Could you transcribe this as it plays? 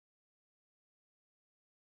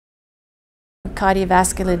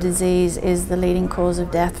cardiovascular disease is the leading cause of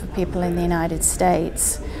death for people in the United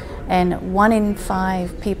States. And 1 in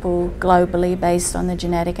 5 people globally, based on the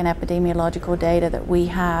genetic and epidemiological data that we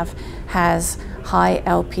have, has high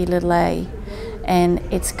Lp(a). And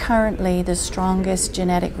it's currently the strongest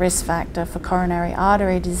genetic risk factor for coronary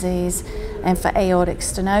artery disease and for aortic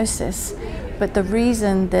stenosis. But the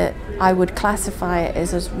reason that I would classify it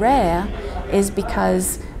as rare is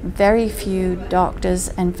because very few doctors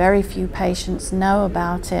and very few patients know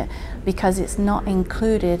about it, because it's not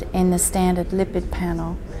included in the standard lipid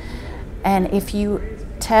panel. And if you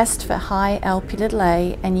test for high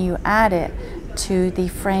Lp(a) and you add it to the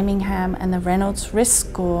Framingham and the Reynolds risk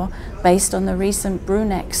score based on the recent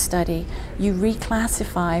Bruneck study, you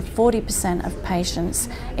reclassify 40% of patients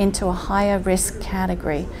into a higher risk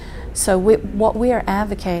category. So what we are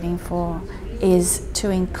advocating for is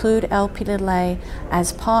to include Lp(a)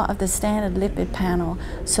 as part of the standard lipid panel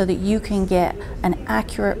so that you can get an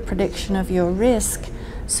accurate prediction of your risk,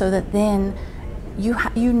 so that then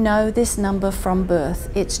you know this number from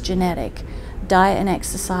birth. It's genetic. Diet and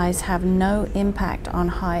exercise have no impact on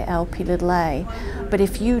high Lp(a). But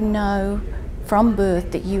if you know from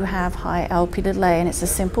birth that you have high Lp(a), and it's a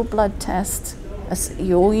simple blood test,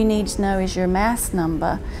 all you need to know is your mass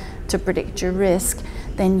number to predict your risk,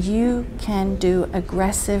 then you can do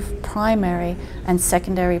aggressive primary and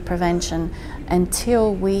secondary prevention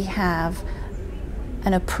until we have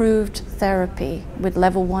an approved therapy with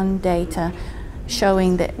level 1 data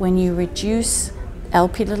showing that when you reduce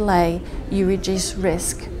Lp(a), you reduce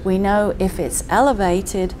risk. We know if it's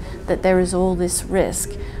elevated that there is all this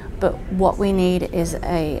risk, but what we need is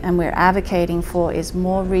and we're advocating for, is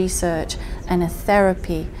more research and a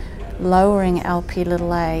therapy lowering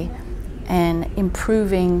Lp(a) and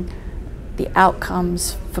improving the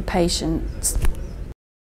outcomes for patients